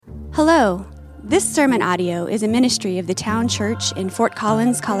Hello. This sermon audio is a ministry of the Town Church in Fort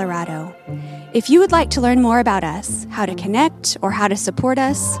Collins, Colorado. If you would like to learn more about us, how to connect, or how to support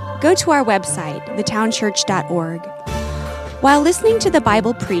us, go to our website, thetownchurch.org. While listening to the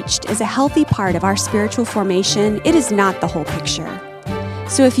Bible preached is a healthy part of our spiritual formation, it is not the whole picture.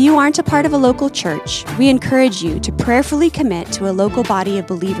 So if you aren't a part of a local church, we encourage you to prayerfully commit to a local body of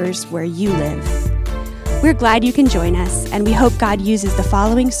believers where you live. We're glad you can join us, and we hope God uses the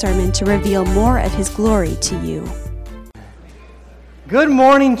following sermon to reveal more of His glory to you. Good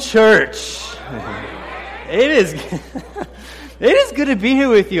morning, church. It is good to be here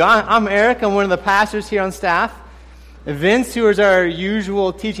with you. I'm Eric. I'm one of the pastors here on staff. Vince, who is our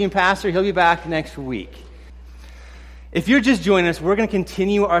usual teaching pastor, he'll be back next week. If you're just joining us, we're going to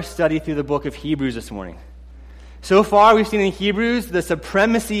continue our study through the book of Hebrews this morning. So far, we've seen in Hebrews the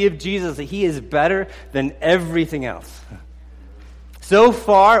supremacy of Jesus, that He is better than everything else. So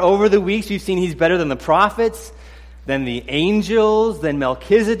far, over the weeks, we've seen He's better than the prophets, than the angels, than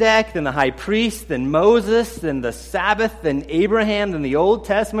Melchizedek, than the high priest, than Moses, than the Sabbath, than Abraham, than the Old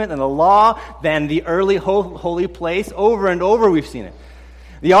Testament, than the law, than the early holy place. Over and over, we've seen it.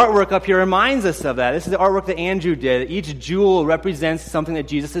 The artwork up here reminds us of that. This is the artwork that Andrew did. Each jewel represents something that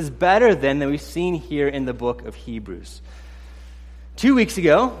Jesus is better than we've seen here in the book of Hebrews. 2 weeks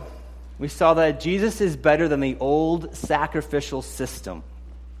ago, we saw that Jesus is better than the old sacrificial system.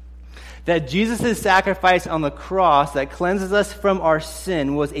 That Jesus' sacrifice on the cross that cleanses us from our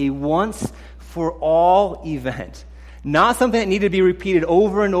sin was a once-for-all event. Not something that needed to be repeated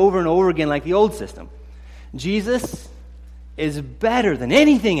over and over and over again like the old system. Jesus is better than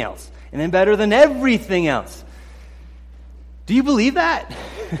anything else, and then better than everything else. Do you believe that?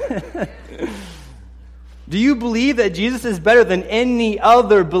 Do you believe that Jesus is better than any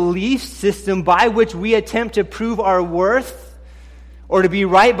other belief system by which we attempt to prove our worth, or to be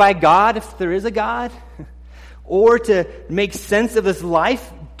right by God if there is a God, or to make sense of this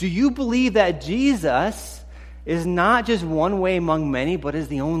life? Do you believe that Jesus is not just one way among many, but is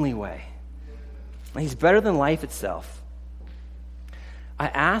the only way? He's better than life itself. I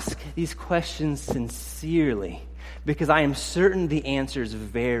ask these questions sincerely because I am certain the answers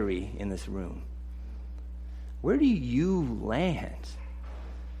vary in this room. Where do you land?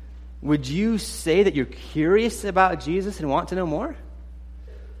 Would you say that you're curious about Jesus and want to know more?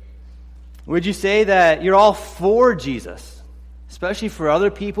 Would you say that you're all for Jesus, especially for other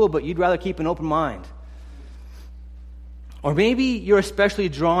people, but you'd rather keep an open mind? Or maybe you're especially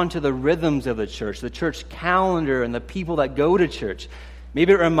drawn to the rhythms of the church calendar, and the people that go to church.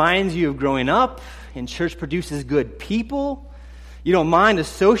 Maybe it reminds you of growing up, and church produces good people. You don't mind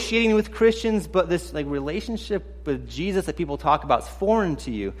associating with Christians, but this relationship with Jesus that people talk about is foreign to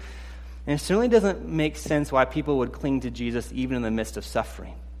you. And it certainly doesn't make sense why people would cling to Jesus even in the midst of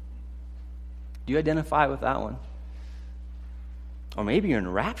suffering. Do you identify with that one? Or maybe you're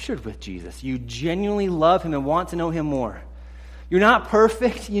enraptured with Jesus. You genuinely love Him and want to know Him more. You're not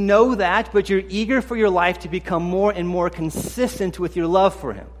perfect, you know that, but you're eager for your life to become more and more consistent with your love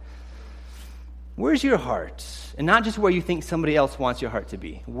for Him. Where's your heart? And not just where you think somebody else wants your heart to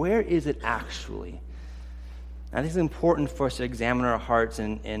be. Where is it actually? I think it's important for us to examine our hearts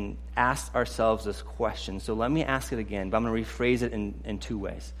and ask ourselves this question. So let me ask it again, but I'm going to rephrase it in two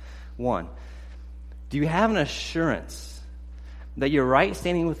ways. One, do you have an assurance that your right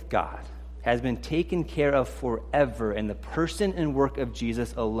standing with God has been taken care of forever in the person and work of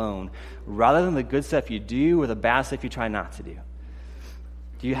Jesus alone, rather than the good stuff you do or the bad stuff you try not to do?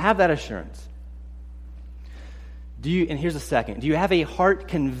 Do you have that assurance? And here's the second. Do you have a heart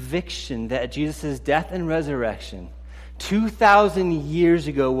conviction that Jesus' death and resurrection 2,000 years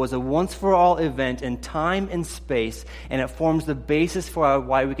ago was a once-for-all event in time and space, and it forms the basis for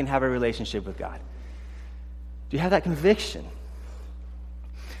why we can have a relationship with God? Do you have that conviction?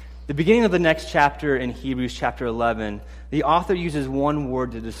 The beginning of the next chapter in Hebrews chapter 11, the author uses one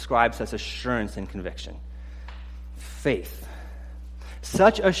word to describe such assurance and conviction: faith.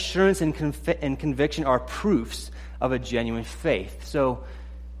 Such assurance and conviction are proofs of a genuine faith. So,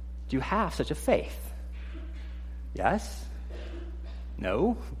 do you have such a faith? Yes?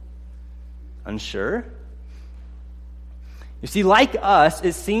 No? Unsure? You see, like us,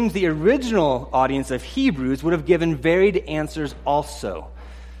 it seems the original audience of Hebrews would have given varied answers also.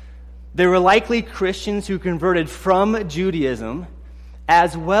 They were likely Christians who converted from Judaism,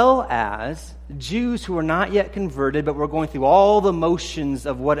 as well as Jews who were not yet converted, but were going through all the motions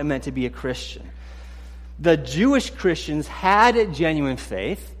of what it meant to be a Christian. The Jewish Christians had genuine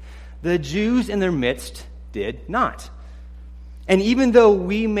faith. The Jews in their midst did not. And even though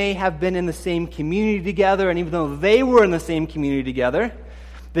we may have been in the same community together, and even though they were in the same community together,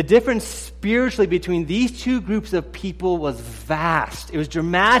 The difference spiritually between these two groups of people was vast. It was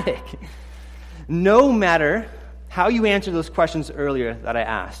dramatic. No matter how you answer those questions earlier that I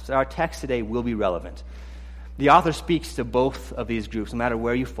asked, our text today will be relevant. The author speaks to both of these groups, no matter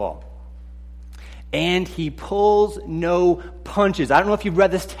where you fall. And he pulls no punches. I don't know if you've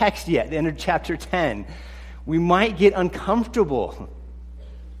read this text yet, the end of chapter 10. We might get uncomfortable,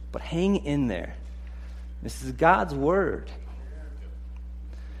 but hang in there. This is God's word.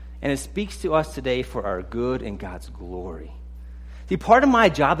 And it speaks to us today for our good and God's glory. See, part of my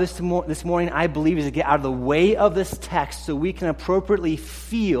job this morning, I believe, is to get out of the way of this text so we can appropriately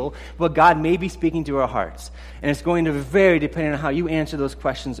feel what God may be speaking to our hearts. And it's going to vary depending on how you answer those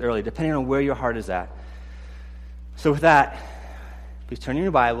questions early, depending on where your heart is at. So with that, please turn in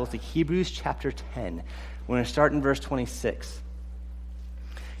your Bibles to Hebrews chapter 10. We're going to start in verse 26.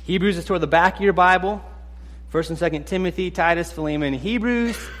 Hebrews is toward the back of your Bible. 1st and 2nd Timothy, Titus, Philemon,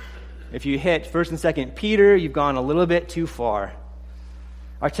 Hebrews. If you hit 1st and 2nd Peter, you've gone a little bit too far.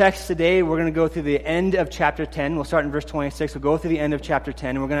 Our text today, we're going to go through the end of chapter 10. We'll start in verse 26. We'll go through the end of chapter 10,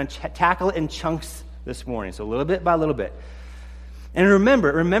 and we're going to tackle it in chunks this morning, so a little bit by little bit. And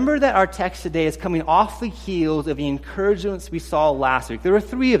remember that our text today is coming off the heels of the encouragements we saw last week. There were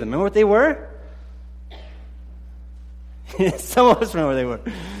 3 of them. Remember what they were? Some of us remember what they were.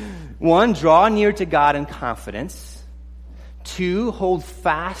 1, draw near to God in confidence. 2, hold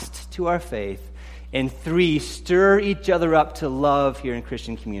fast to our faith. And 3, stir each other up to love here in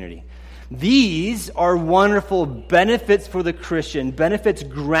Christian community. These are wonderful benefits for the Christian, benefits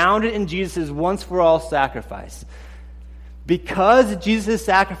grounded in Jesus' once-for-all sacrifice. Because Jesus'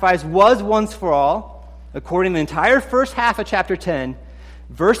 sacrifice was once for all, according to the entire first half of chapter 10,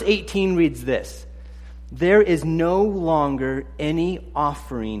 verse 18 reads this: there is no longer any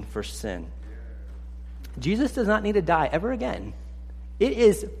offering for sin. Jesus does not need to die ever again. It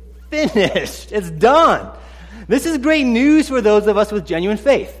is finished. It's done. This is great news for those of us with genuine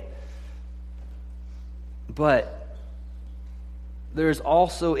faith. But there's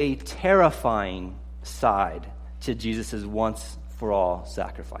also a terrifying side to Jesus' once-for-all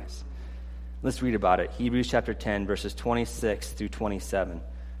sacrifice. Let's read about it. Hebrews chapter 10, verses 26 through 27.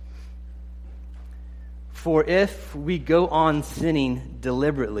 For if we go on sinning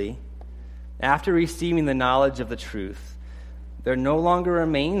deliberately, after receiving the knowledge of the truth, there no longer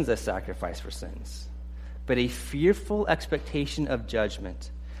remains a sacrifice for sins, but a fearful expectation of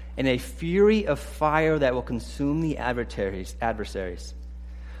judgment and a fury of fire that will consume the adversaries.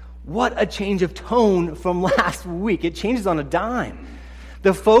 What a change of tone from last week. It changes on a dime.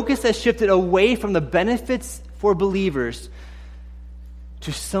 The focus has shifted away from the benefits for believers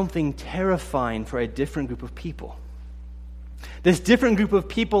to something terrifying for a different group of people. This different group of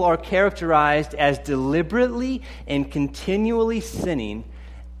people are characterized as deliberately and continually sinning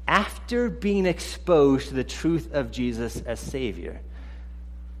after being exposed to the truth of Jesus as Savior.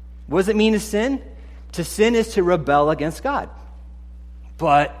 What does it mean to sin? To sin is to rebel against God.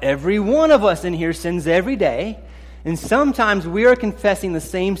 But every one of us in here sins every day, and sometimes we are confessing the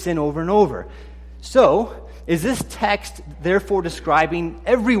same sin over and over. So, is this text therefore describing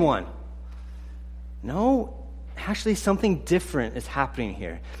everyone? No. Actually, something different is happening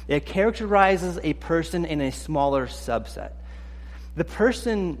here. It characterizes a person in a smaller subset. The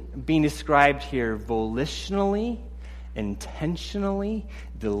person being described here volitionally, intentionally,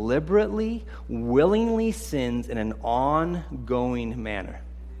 deliberately, willingly sins in an ongoing manner.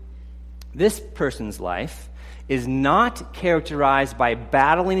 This person's life is not characterized by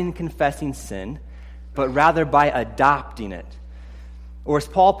battling and confessing sin, but rather by adopting it. Or as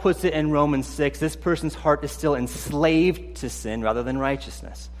Paul puts it in Romans 6, this person's heart is still enslaved to sin rather than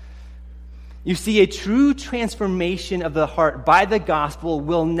righteousness. You see, a true transformation of the heart by the gospel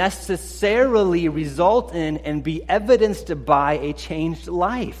will necessarily result in and be evidenced by a changed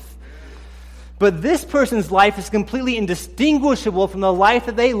life. But this person's life is completely indistinguishable from the life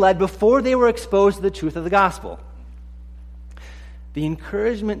that they led before they were exposed to the truth of the gospel. The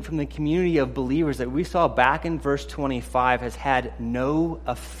encouragement from the community of believers that we saw back in verse 25 has had no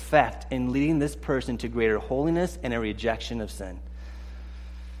effect in leading this person to greater holiness and a rejection of sin.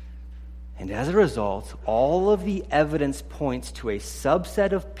 And as a result, all of the evidence points to a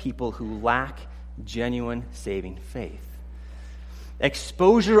subset of people who lack genuine saving faith.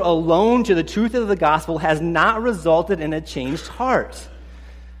 Exposure alone to the truth of the gospel has not resulted in a changed heart.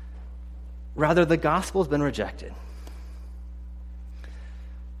 Rather, the gospel has been rejected.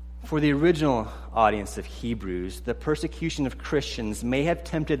 For the original audience of Hebrews, the persecution of Christians may have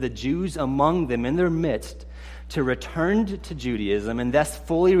tempted the Jews among them in their midst to return to Judaism and thus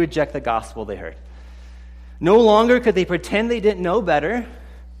fully reject the gospel they heard. No longer could they pretend they didn't know better.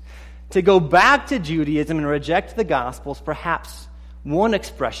 To go back to Judaism and reject the gospel is perhaps one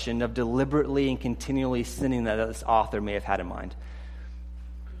expression of deliberately and continually sinning that this author may have had in mind.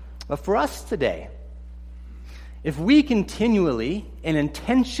 But for us today, if we continually and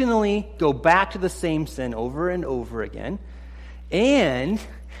intentionally go back to the same sin over and over again, and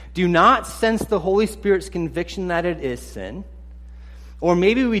do not sense the Holy Spirit's conviction that it is sin, or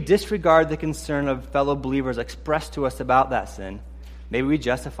maybe we disregard the concern of fellow believers expressed to us about that sin, maybe we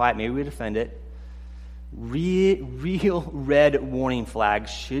justify it, maybe we defend it, real red warning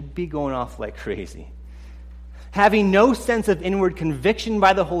flags should be going off like crazy. Having no sense of inward conviction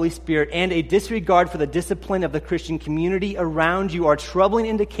by the Holy Spirit and a disregard for the discipline of the Christian community around you are troubling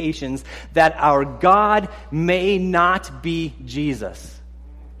indications that our God may not be Jesus.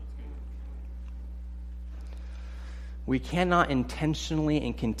 We cannot intentionally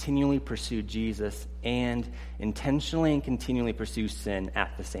and continually pursue Jesus and intentionally and continually pursue sin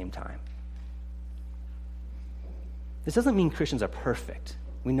at the same time. This doesn't mean Christians are perfect.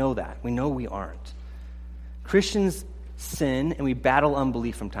 We know that. We know we aren't. Christians sin and we battle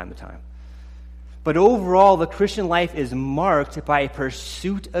unbelief from time to time. But overall, the Christian life is marked by a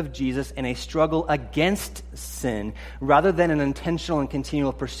pursuit of Jesus and a struggle against sin rather than an intentional and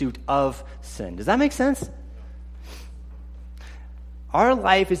continual pursuit of sin. Does that make sense? Our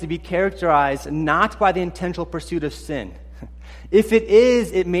life is to be characterized not by the intentional pursuit of sin. If it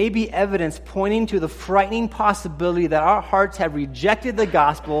is, it may be evidence pointing to the frightening possibility that our hearts have rejected the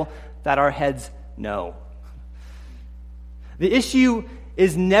gospel that our heads know. The issue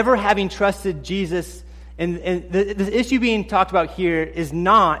is never having trusted Jesus, and the issue being talked about here is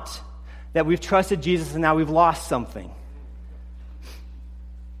not that we've trusted Jesus and now we've lost something.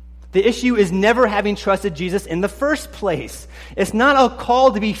 The issue is never having trusted Jesus in the first place. It's not a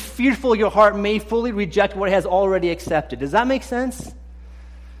call to be fearful your heart may fully reject what it has already accepted. Does that make sense?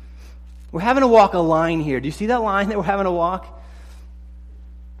 We're having to walk a line here. Do you see that line that we're having to walk?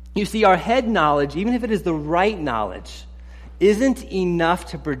 You see, our head knowledge, even if it is the right knowledge, isn't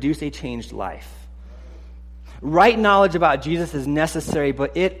enough to produce a changed life. Right knowledge about Jesus is necessary,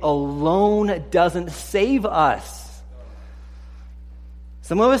 but it alone doesn't save us.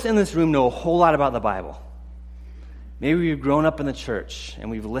 Some of us in this room know a whole lot about the Bible. Maybe we've grown up in the church and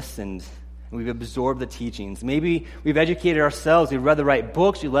we've listened and we've absorbed the teachings. Maybe we've educated ourselves, we've read the right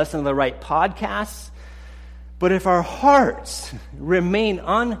books, we've listened to the right podcasts. But if our hearts remain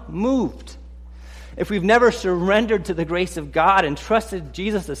unmoved, if we've never surrendered to the grace of God and trusted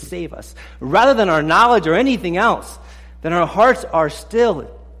Jesus to save us, rather than our knowledge or anything else, then our hearts are still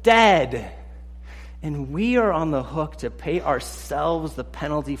dead. And we are on the hook to pay ourselves the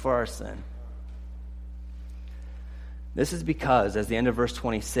penalty for our sin. This is because, as the end of verse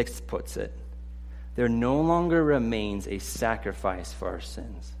 26 puts it, there no longer remains a sacrifice for our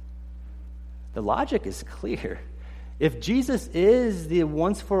sins. The logic is clear. If Jesus is the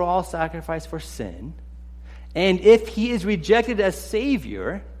once-for-all sacrifice for sin, and if he is rejected as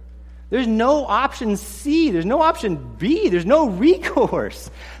Savior, there's no option C, there's no option B, there's no recourse.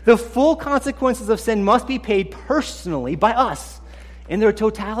 The full consequences of sin must be paid personally by us in their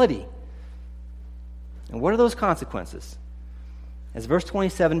totality. And what are those consequences? As verse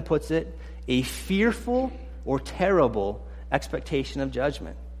 27 puts it, a fearful or terrible expectation of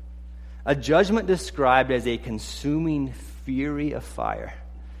judgment. A judgment described as a consuming fury of fire.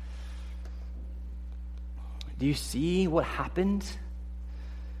 Do you see what happened?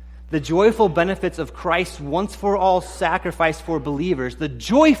 The joyful benefits of Christ's once-for-all sacrifice for believers, the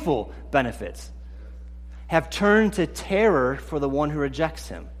joyful benefits, have turned to terror for the one who rejects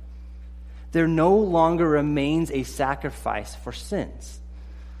him. There no longer remains a sacrifice for sins.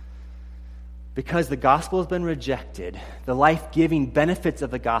 Because the gospel has been rejected, the life-giving benefits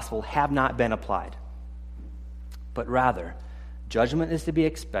of the gospel have not been applied. But rather, judgment is to be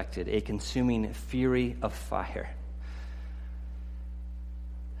expected, a consuming fury of fire.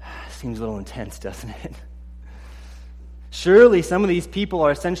 Seems a little intense, doesn't it? Surely some of these people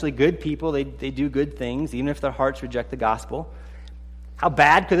are essentially good people. They do good things, even if their hearts reject the gospel. How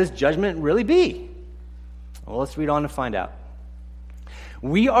bad could this judgment really be? Well, let's read on to find out.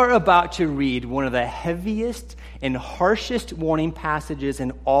 We are about to read one of the heaviest and harshest warning passages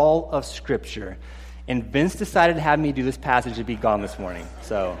in all of Scripture. And Vince decided to have me do this passage to be gone this morning.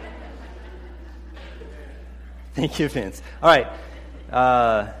 So, thank you, Vince. All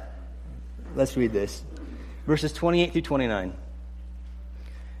right. Let's read this. Verses 28 through 29.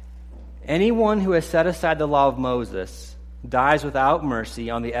 Anyone who has set aside the law of Moses dies without mercy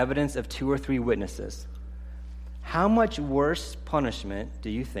on the evidence of 2 or 3 witnesses. How much worse punishment, do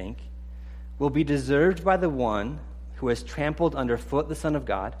you think, will be deserved by the one who has trampled underfoot the Son of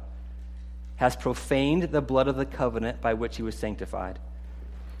God has profaned the blood of the covenant by which he was sanctified,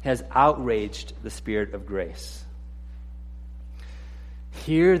 has outraged the Spirit of grace.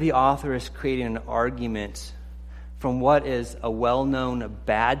 Here the author is creating an argument from what is a well-known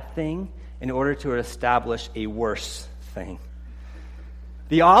bad thing in order to establish a worse thing.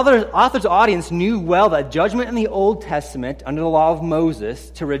 The author's audience knew well that judgment in the Old Testament under the law of Moses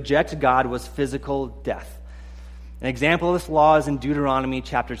to reject God was physical death. An example of this law is in Deuteronomy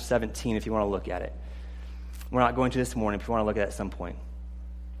chapter 17, if you want to look at it. We're not going to this morning, if you want to look at it at some point.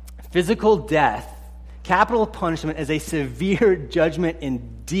 Physical death, capital punishment, is a severe judgment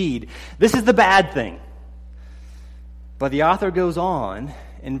indeed. This is the bad thing. But the author goes on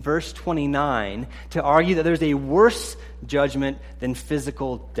in verse 29 to argue that there's a worse judgment than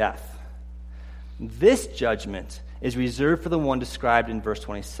physical death. This judgment is reserved for the one described in verse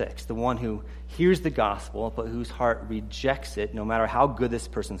 26, the one who hears the gospel but whose heart rejects it no matter how good this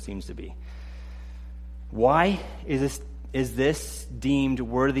person seems to be. Why is this deemed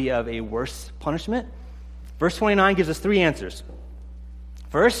worthy of a worse punishment? Verse 29 gives us three answers.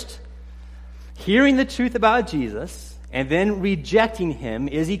 First, hearing the truth about Jesus and then rejecting him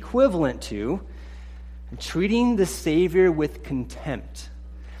is equivalent to treating the Savior with contempt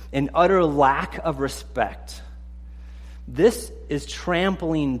and utter lack of respect. This is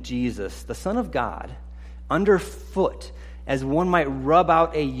trampling Jesus, the Son of God, underfoot as one might rub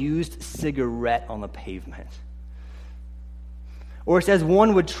out a used cigarette on the pavement. Or it's as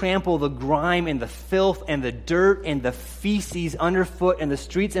one would trample the grime and the filth and the dirt and the feces underfoot in the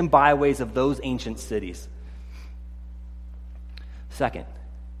streets and byways of those ancient cities. Second,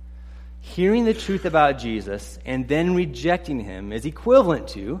 hearing the truth about Jesus and then rejecting him is equivalent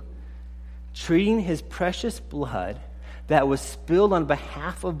to treating his precious blood that was spilled on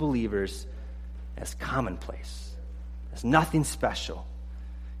behalf of believers as commonplace, as nothing special,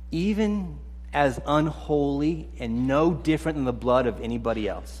 even as unholy and no different than the blood of anybody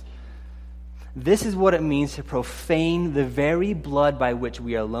else. This is what it means to profane the very blood by which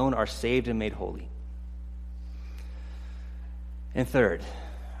we alone are saved and made holy. And third,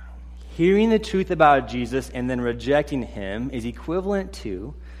 hearing the truth about Jesus and then rejecting him is equivalent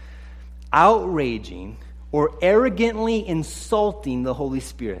to outraging or arrogantly insulting the Holy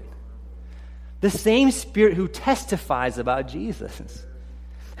Spirit. The same Spirit who testifies about Jesus,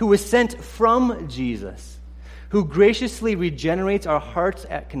 who was sent from Jesus, who graciously regenerates our hearts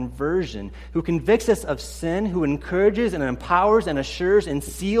at conversion, who convicts us of sin, who encourages and empowers and assures and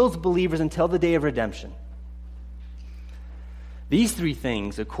seals believers until the day of redemption. These three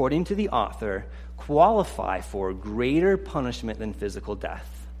things, according to the author, qualify for greater punishment than physical death.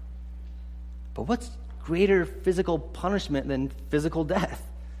 But what's greater physical punishment than physical death?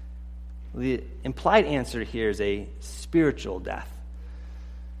 The implied answer here is a spiritual death.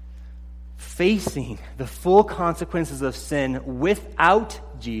 Facing the full consequences of sin without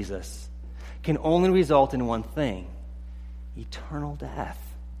Jesus can only result in one thing: eternal death.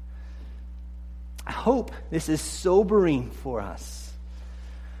 I hope this is sobering for us.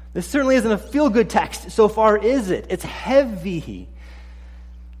 This certainly isn't a feel-good text so far, is it? It's heavy.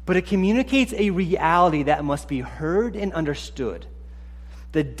 But it communicates a reality that must be heard and understood.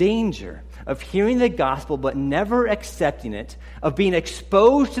 The danger of hearing the gospel but never accepting it, of being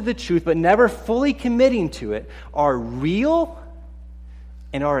exposed to the truth but never fully committing to it, are real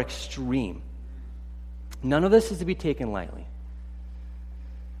and are extreme. None of this is to be taken lightly.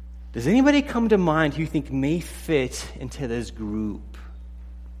 Does anybody come to mind who you think may fit into this group?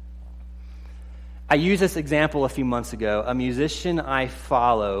 I used this example a few months ago. A musician I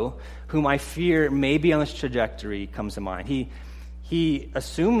follow, whom I fear may be on this trajectory, comes to mind. He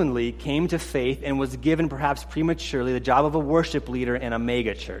assumedly came to faith and was given, perhaps prematurely, the job of a worship leader in a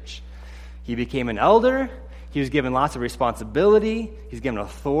mega church. He became an elder. He was given lots of responsibility. He's given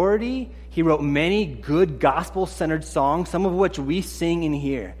authority. He wrote many good gospel-centered songs, some of which we sing in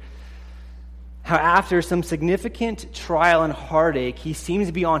here. How after some significant trial and heartache, he seems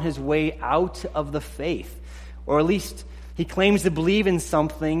to be on his way out of the faith. Or at least he claims to believe in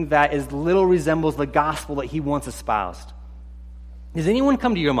something that as little resembles the gospel that he once espoused. Does anyone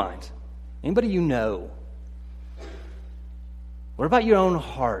come to your mind? Anybody you know? What about your own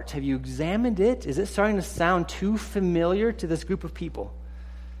heart? Have you examined it? Is it starting to sound too familiar to this group of people?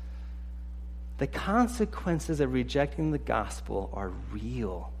 The consequences of rejecting the gospel are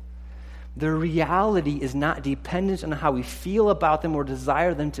real. Their reality is not dependent on how we feel about them or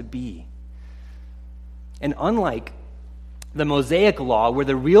desire them to be. And unlike the Mosaic law, where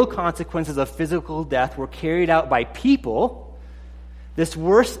the real consequences of physical death were carried out by people, this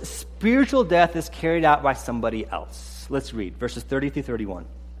worse spiritual death is carried out by somebody else. Let's read verses 30 through 31.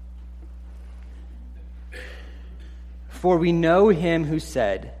 For we know him who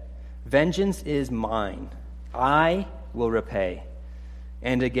said, 'Vengeance is mine, I will repay.'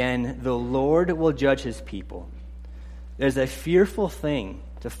 And again, the Lord will judge his people. It is a fearful thing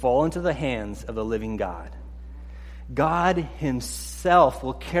to fall into the hands of the living God. God himself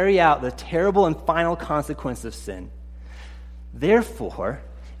will carry out the terrible and final consequence of sin. Therefore,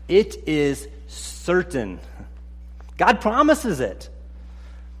 it is certain." God promises it.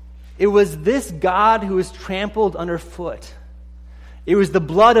 It was this God who was trampled underfoot. It was the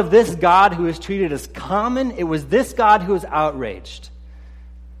blood of this God who was treated as common. It was this God who was outraged.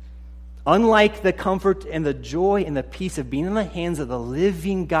 Unlike the comfort and the joy and the peace of being in the hands of the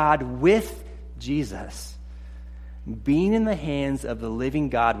living God with Jesus, being in the hands of the living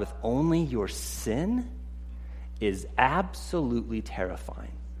God with only your sin is absolutely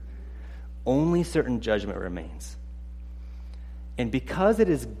terrifying. Only certain judgment remains. And because it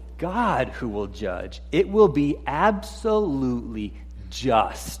is God who will judge, it will be absolutely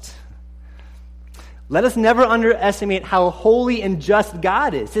just. Let us never underestimate how holy and just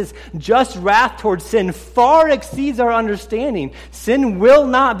God is. His just wrath towards sin far exceeds our understanding. Sin will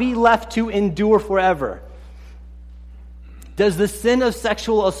not be left to endure forever. Does the sin of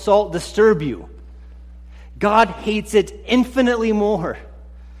sexual assault disturb you? God hates it infinitely more.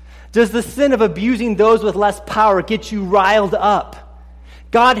 Does the sin of abusing those with less power get you riled up?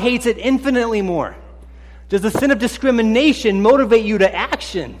 God hates it infinitely more. Does the sin of discrimination motivate you to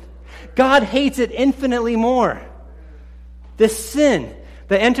action? God hates it infinitely more. This sin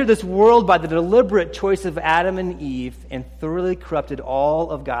that entered this world by the deliberate choice of Adam and Eve and thoroughly corrupted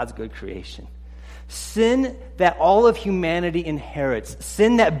all of God's good creation. Sin that all of humanity inherits.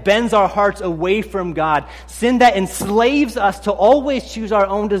 Sin that bends our hearts away from God. Sin that enslaves us to always choose our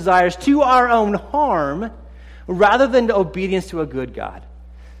own desires to our own harm rather than to obedience to a good God.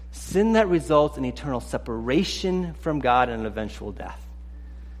 Sin that results in eternal separation from God and an eventual death.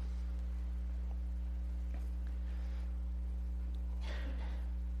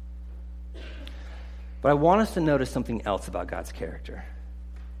 But I want us to notice something else about God's character.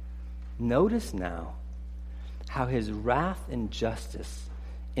 Notice now how his wrath and justice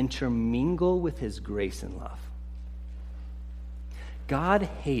intermingle with his grace and love. God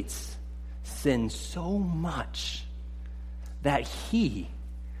hates sin so much that he,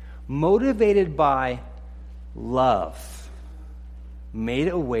 motivated by love, made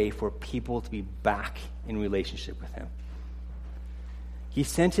a way for people to be back in relationship with him. He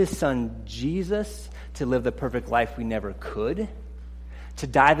sent his son Jesus to live the perfect life we never could, to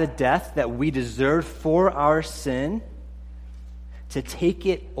die the death that we deserved for our sin, to take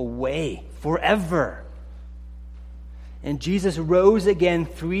it away forever. And Jesus rose again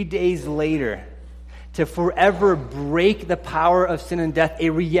 3 days later to forever break the power of sin and death, a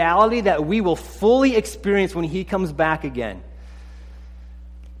reality that we will fully experience when he comes back again.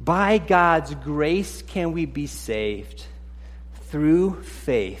 By God's grace can we be saved through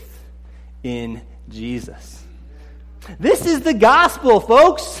faith in Jesus. This is the gospel,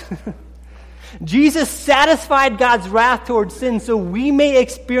 folks. Jesus satisfied God's wrath towards sin so we may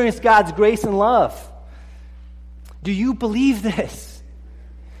experience God's grace and love. Do you believe this?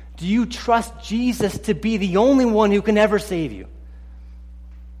 Do you trust Jesus to be the only one who can ever save you?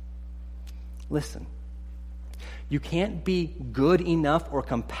 Listen, you can't be good enough or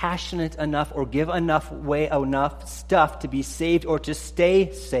compassionate enough or give enough stuff to be saved or to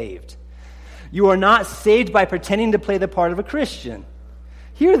stay saved. You are not saved by pretending to play the part of a Christian.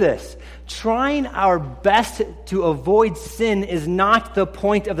 Hear this. Trying our best to avoid sin is not the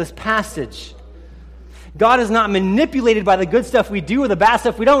point of this passage. God is not manipulated by the good stuff we do or the bad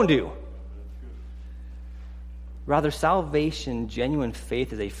stuff we don't do. Rather, salvation, genuine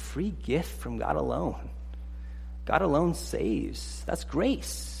faith, is a free gift from God alone. God alone saves. That's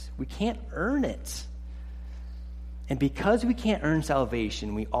grace. We can't earn it. And because we can't earn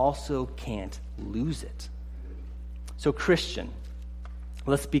salvation, we also can't lose it. So, Christian,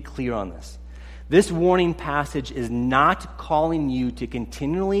 let's be clear on this. This warning passage is not calling you to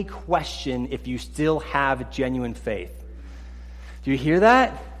continually question if you still have genuine faith. Do you hear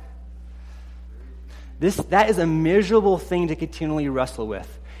that? That is a miserable thing to continually wrestle with.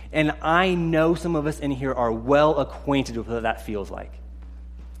 And I know some of us in here are well acquainted with what that feels like.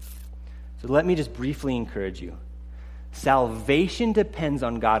 So let me just briefly encourage you. Salvation depends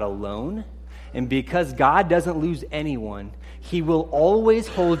on God alone, and because God doesn't lose anyone, he will always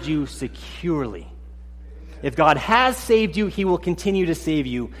hold you securely. If God has saved you, he will continue to save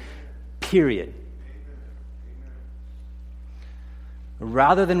you, period.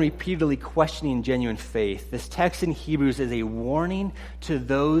 Rather than repeatedly questioning genuine faith, this text in Hebrews is a warning to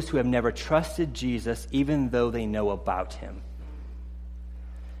those who have never trusted Jesus, even though they know about him.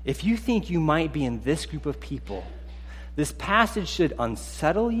 If you think you might be in this group of people, this passage should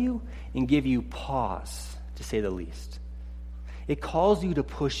unsettle you and give you pause, to say the least. It calls you to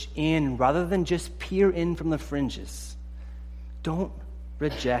push in rather than just peer in from the fringes. Don't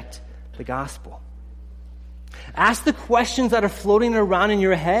reject the gospel. Ask the questions that are floating around in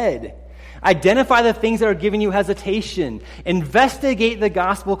your head. Identify the things that are giving you hesitation. Investigate the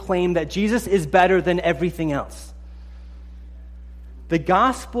gospel claim that Jesus is better than everything else. The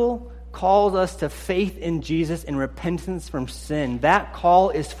gospel calls us to faith in Jesus and repentance from sin. That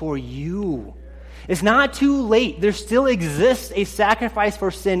call is for you. It's not too late. There still exists a sacrifice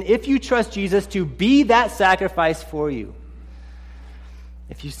for sin if you trust Jesus to be that sacrifice for you.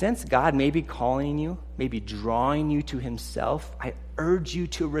 If you sense God may be calling you, maybe drawing you to himself, I urge you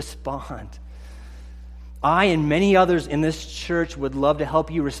to respond. I and many others in this church would love to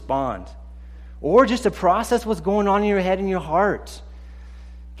help you respond. Or just to process what's going on in your head and your heart.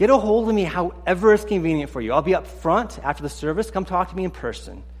 Get a hold of me however is convenient for you. I'll be up front after the service. Come talk to me in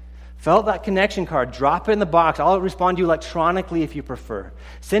person. Fill out that connection card. Drop it in the box. I'll respond to you electronically if you prefer.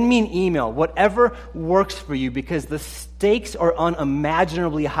 Send me an email. Whatever works for you, because the stakes are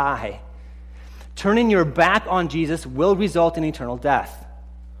unimaginably high. Turning your back on Jesus will result in eternal death.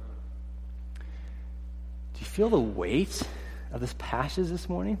 Do you feel the weight of this passage this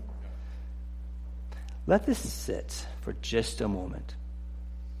morning? Let this sit for just a moment.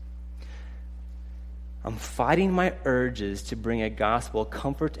 I'm fighting my urges to bring a gospel of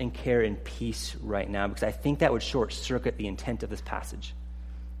comfort and care and peace right now because I think that would short-circuit the intent of this passage.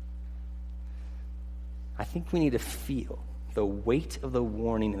 I think we need to feel the weight of the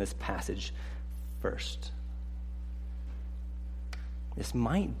warning in this passage first. This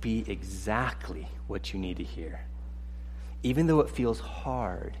might be exactly what you need to hear. Even though it feels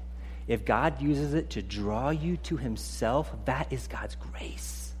hard, if God uses it to draw you to himself, that is God's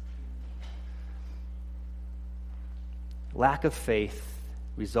grace. Lack of faith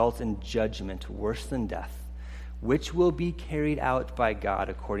results in judgment worse than death, which will be carried out by God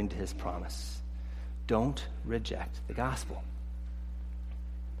according to his promise. Don't reject the gospel.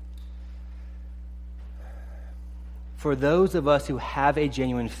 For those of us who have a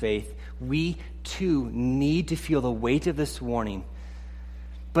genuine faith, we too need to feel the weight of this warning.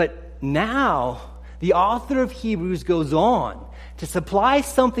 But now, the author of Hebrews goes on to supply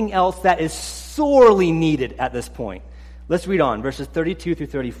something else that is sorely needed at this point. Let's read on, verses 32 through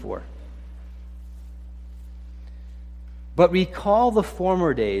 34. But recall the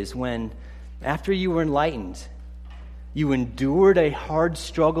former days when, after you were enlightened, you endured a hard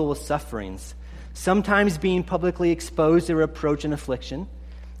struggle with sufferings, sometimes being publicly exposed to reproach and affliction,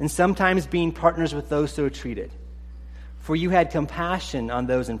 and sometimes being partners with those so treated. For you had compassion on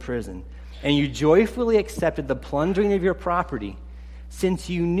those in prison, and you joyfully accepted the plundering of your property, since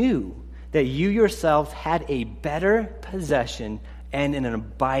you knew that you yourselves had a better possession and an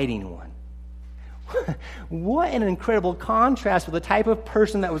abiding one. What an incredible contrast with the type of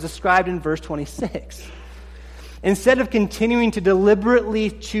person that was described in verse 26. Instead of continuing to deliberately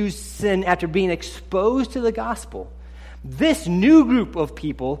choose sin after being exposed to the gospel, this new group of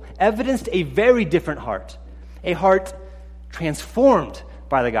people evidenced a very different heart, a heart transformed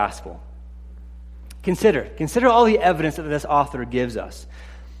by the gospel. Consider all the evidence that this author gives us.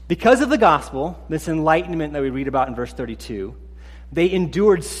 Because of the gospel, this enlightenment that we read about in verse 32, they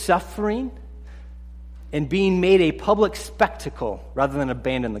endured suffering and being made a public spectacle rather than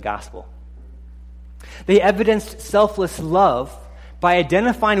abandon the gospel. They evidenced selfless love by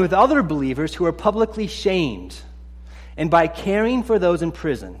identifying with other believers who were publicly shamed and by caring for those in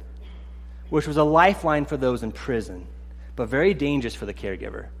prison, which was a lifeline for those in prison, but very dangerous for the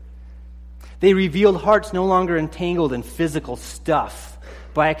caregiver. They revealed hearts no longer entangled in physical stuff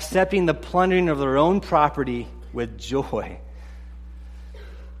by accepting the plundering of their own property with joy.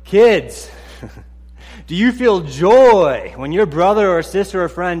 Kids, do you feel joy when your brother or sister or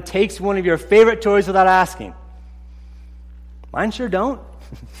friend takes one of your favorite toys without asking? Mine sure don't.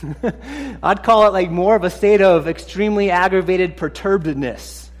 I'd call it like more of a state of extremely aggravated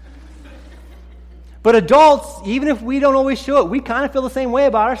perturbedness. But adults, even if we don't always show it, we kind of feel the same way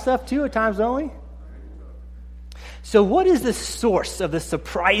about our stuff too at times, don't we? So what is the source of this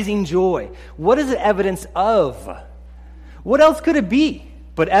surprising joy? What is it evidence of? What else could it be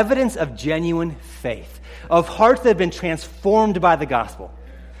but evidence of genuine faith, of hearts that have been transformed by the gospel?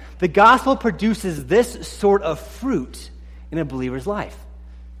 The gospel produces this sort of fruit in a believer's life.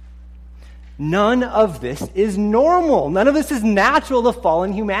 None of this is normal. None of this is natural to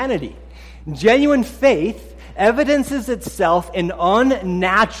fallen humanity. Genuine faith evidences itself in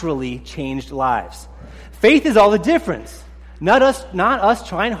unnaturally changed lives. Faith is all the difference, not us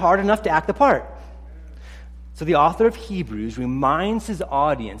trying hard enough to act the part. So the author of Hebrews reminds his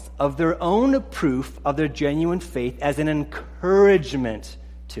audience of their own proof of their genuine faith as an encouragement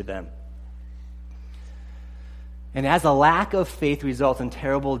to them. And as a lack of faith results in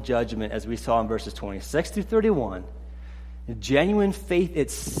terrible judgment, as we saw in verses 26 through 31, genuine faith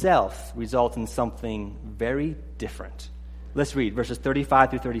itself results in something very different. Let's read verses 35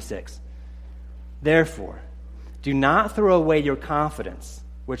 through 36. Therefore, do not throw away your confidence,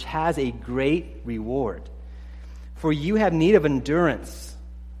 which has a great reward. For you have need of endurance,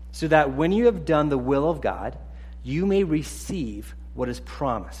 so that when you have done the will of God, you may receive what is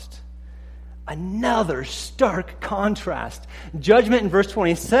promised. Another stark contrast. Judgment in verse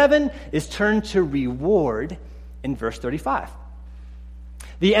 27 is turned to reward in verse 35.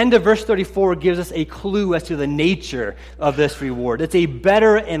 The end of verse 34 gives us a clue as to the nature of this reward. It's a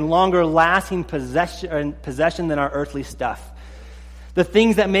better and longer lasting possession than our earthly stuff. The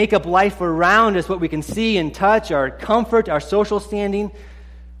things that make up life around us, what we can see and touch, our comfort, our social standing,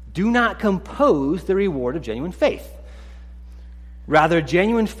 do not compose the reward of genuine faith. Rather,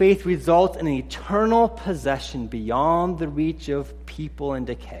 genuine faith results in an eternal possession beyond the reach of people and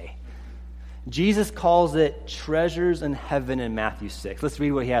decay. Jesus calls it treasures in heaven in Matthew 6. Let's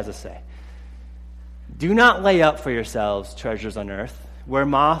read what he has to say. Do not lay up for yourselves treasures on earth, where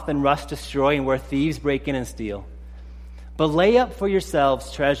moth and rust destroy and where thieves break in and steal. But lay up for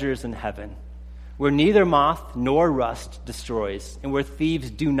yourselves treasures in heaven, where neither moth nor rust destroys, and where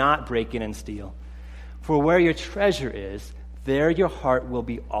thieves do not break in and steal. For where your treasure is, there your heart will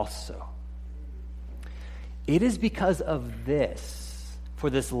be also. It is because of this, for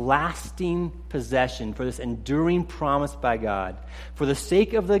this lasting possession, for this enduring promise by God, for the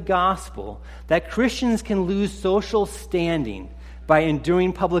sake of the gospel, that Christians can lose social standing by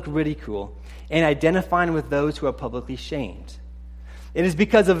enduring public ridicule and identifying with those who are publicly shamed. It is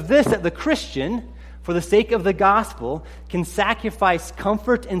because of this that the Christian, for the sake of the gospel, can sacrifice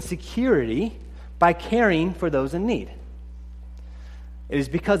comfort and security by caring for those in need. It is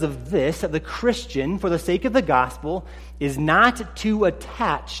because of this that the Christian, for the sake of the gospel, is not too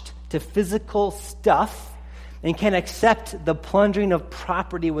attached to physical stuff and can accept the plundering of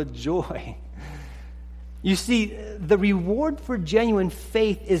property with joy. You see, the reward for genuine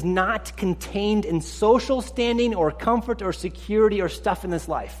faith is not contained in social standing or comfort or security or stuff in this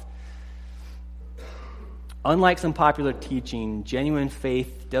life. Unlike some popular teaching, genuine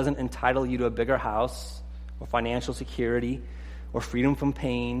faith doesn't entitle you to a bigger house or financial security or freedom from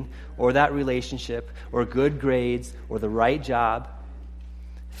pain or that relationship or good grades or the right job.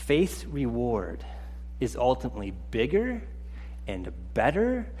 Faith's reward is ultimately bigger and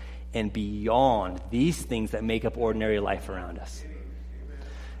better and beyond these things that make up ordinary life around us.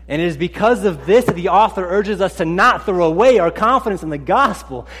 And it is because of this that the author urges us to not throw away our confidence in the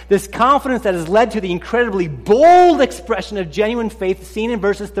gospel, this confidence that has led to the incredibly bold expression of genuine faith seen in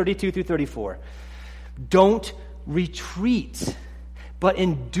verses 32 through 34. Don't retreat, but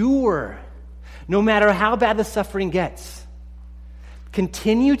endure, no matter how bad the suffering gets.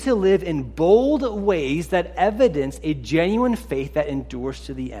 Continue to live in bold ways that evidence a genuine faith that endures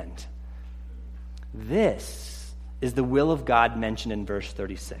to the end. This is the will of God mentioned in verse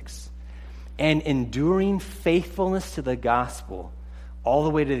 36. And enduring faithfulness to the gospel all the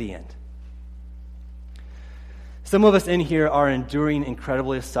way to the end. Some of us in here are enduring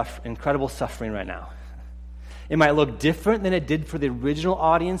incredible suffering right now. It might look different than it did for the original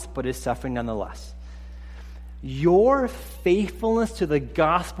audience, but it's suffering nonetheless. Your faithfulness to the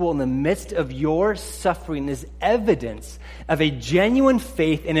gospel in the midst of your suffering is evidence of a genuine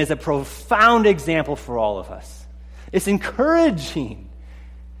faith and is a profound example for all of us. It's encouraging.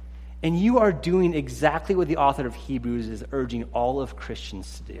 And you are doing exactly what the author of Hebrews is urging all of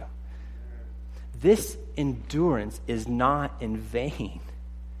Christians to do. This endurance is not in vain.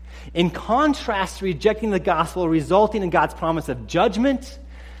 In contrast to rejecting the gospel, resulting in God's promise of judgment,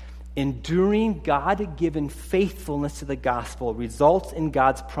 enduring God-given faithfulness to the gospel results in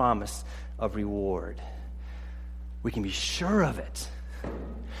God's promise of reward. We can be sure of it.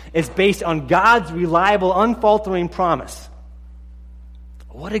 It's based on God's reliable, unfaltering promise.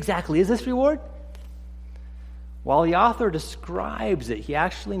 What exactly is this reward? While the author describes it, he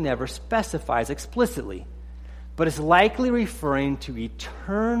actually never specifies explicitly, but is likely referring to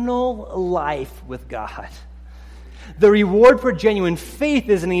eternal life with God. The reward for genuine faith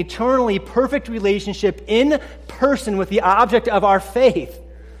is an eternally perfect relationship in person with the object of our faith.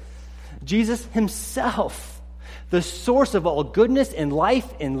 Jesus himself, the source of all goodness and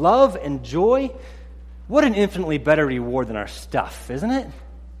life and love and joy. What an infinitely better reward than our stuff, isn't it?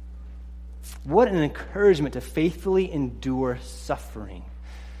 What an encouragement to faithfully endure suffering.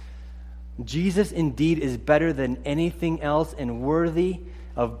 Jesus indeed is better than anything else and worthy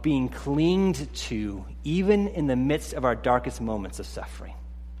of being clinged to, even in the midst of our darkest moments of suffering.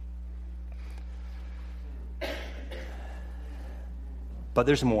 But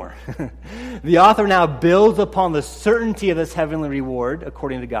there's more. The author now builds upon the certainty of this heavenly reward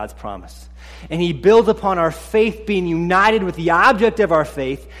according to God's promise. And he builds upon our faith being united with the object of our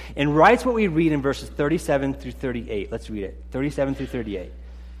faith and writes what we read in verses 37 through 38. Let's read it. 37 through 38.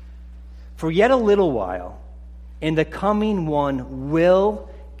 For yet a little while, and the coming one will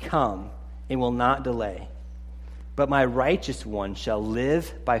come and will not delay. But my righteous one shall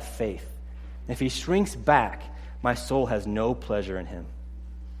live by faith. If he shrinks back, my soul has no pleasure in him.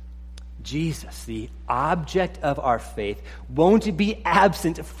 Jesus, the object of our faith, won't be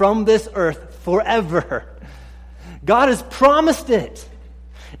absent from this earth forever. God has promised it.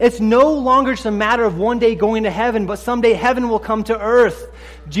 It's no longer just a matter of one day going to heaven, but someday heaven will come to earth.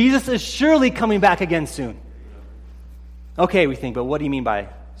 Jesus is surely coming back again soon. Okay, we think, but what do you mean by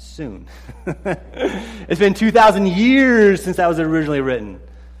soon? It's been 2,000 years since that was originally written.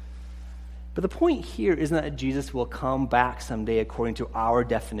 But the point here isn't that Jesus will come back someday according to our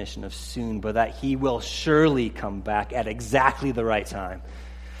definition of soon, but that he will surely come back at exactly the right time.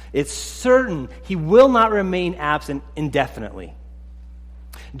 It's certain he will not remain absent indefinitely.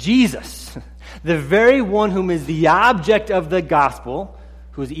 Jesus, the very one whom is the object of the gospel,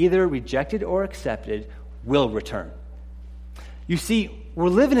 who is either rejected or accepted, will return. You see, we're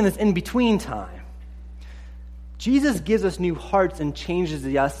living in this in-between time. Jesus gives us new hearts and changes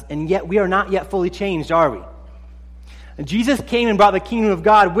us, and yet we are not yet fully changed, are we? And Jesus came and brought the kingdom of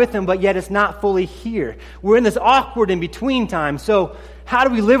God with him, but yet it's not fully here. We're in this awkward in-between time. So how do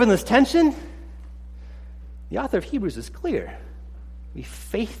we live in this tension? The author of Hebrews is clear. We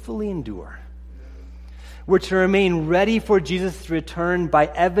faithfully endure. We're to remain ready for Jesus' return by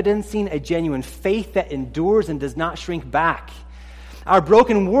evidencing a genuine faith that endures and does not shrink back. Our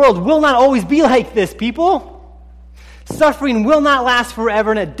broken world will not always be like this, people. Suffering will not last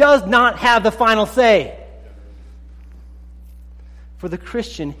forever, and it does not have the final say. For the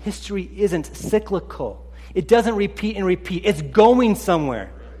Christian, history isn't cyclical. It doesn't repeat and repeat. It's going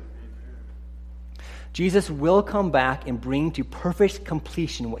somewhere. Jesus will come back and bring to perfect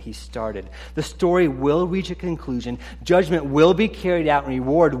completion what he started. The story will reach a conclusion. Judgment will be carried out, and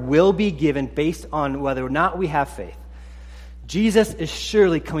reward will be given based on whether or not we have faith. Jesus is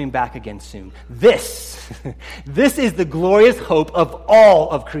surely coming back again soon. This is the glorious hope of all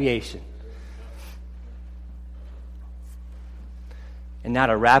of creation. And now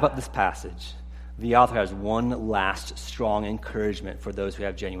to wrap up this passage, the author has one last strong encouragement for those who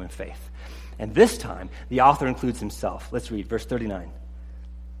have genuine faith. And this time, the author includes himself. Let's read verse 39.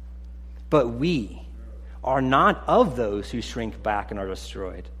 But we are not of those who shrink back and are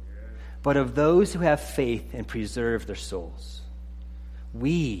destroyed, but of those who have faith and preserve their souls.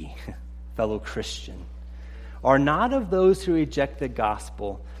 We, fellow Christian, are not of those who reject the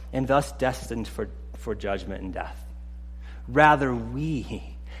gospel and thus destined for judgment and death. Rather,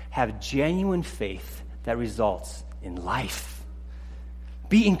 we have genuine faith that results in life.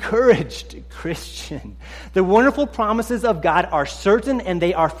 Be encouraged, Christian. The wonderful promises of God are certain, and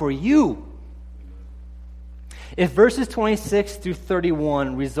they are for you. If verses 26 through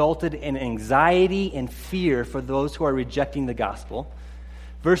 31 resulted in anxiety and fear for those who are rejecting the gospel,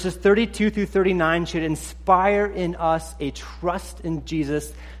 verses 32 through 39 should inspire in us a trust in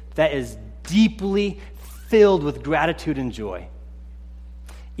Jesus that is deeply filled with gratitude and joy,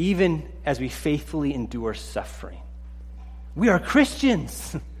 even as we faithfully endure suffering. We are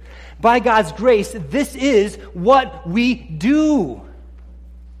Christians. By God's grace, this is what we do.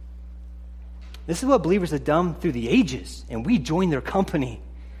 This is what believers have done through the ages, and we join their company.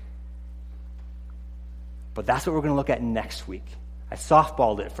 But that's what we're going to look at next week. I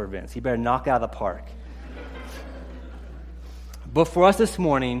softballed it for Vince. He better knock it out of the park. But for us this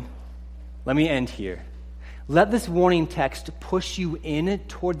morning, let me end here. Let this warning text push you in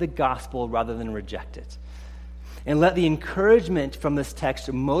toward the gospel rather than reject it. And let the encouragement from this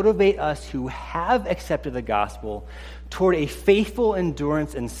text motivate us who have accepted the gospel toward a faithful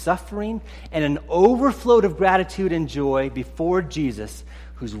endurance in suffering and an overflow of gratitude and joy before Jesus,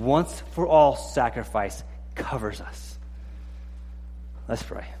 whose once-for-all sacrifice covers us. Let's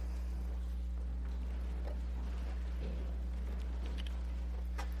pray.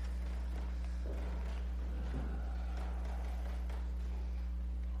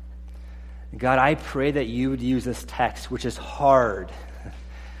 God, I pray that you would use this text, which is hard.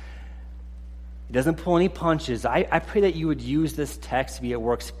 It doesn't pull any punches. I pray that you would use this text to be at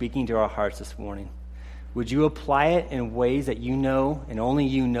work speaking to our hearts this morning. Would you apply it in ways that you know and only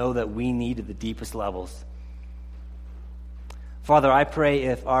you know that we need at the deepest levels? Father, I pray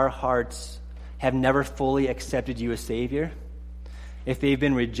if our hearts have never fully accepted you as Savior, if they've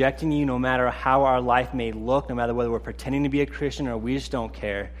been rejecting you no matter how our life may look, no matter whether we're pretending to be a Christian or we just don't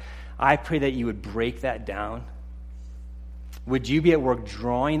care, I pray that you would break that down. Would you be at work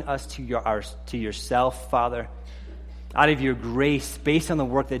drawing us to yourself, Father? Out of your grace, based on the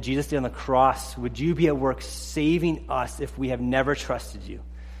work that Jesus did on the cross, would you be at work saving us if we have never trusted you?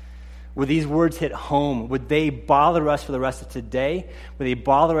 Would these words hit home? Would they bother us for the rest of today? Would they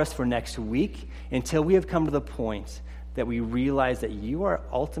bother us for next week? Until we have come to the point that we realize that you are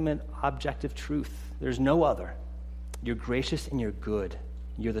ultimate objective truth. There's no other. You're gracious and you're good.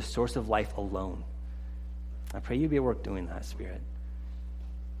 You're the source of life alone. I pray you be at work doing that, Spirit.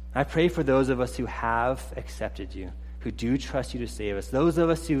 I pray for those of us who have accepted you, who do trust you to save us. Those of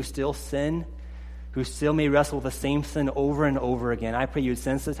us who still sin, who still may wrestle with the same sin over and over again. I pray you would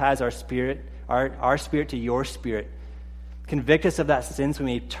sensitize our spirit to your spirit. Convict us of that sin so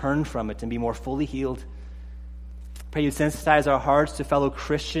we may turn from it and be more fully healed. Pray you sensitize our hearts to fellow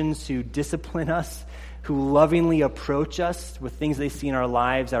Christians who discipline us, who lovingly approach us with things they see in our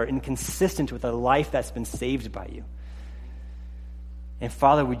lives that are inconsistent with a life that's been saved by you. And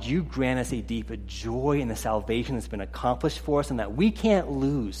Father, would you grant us a deep joy in the salvation that's been accomplished for us and that we can't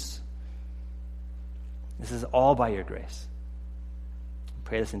lose. This is all by your grace. I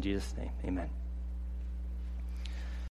pray this in Jesus' name. Amen.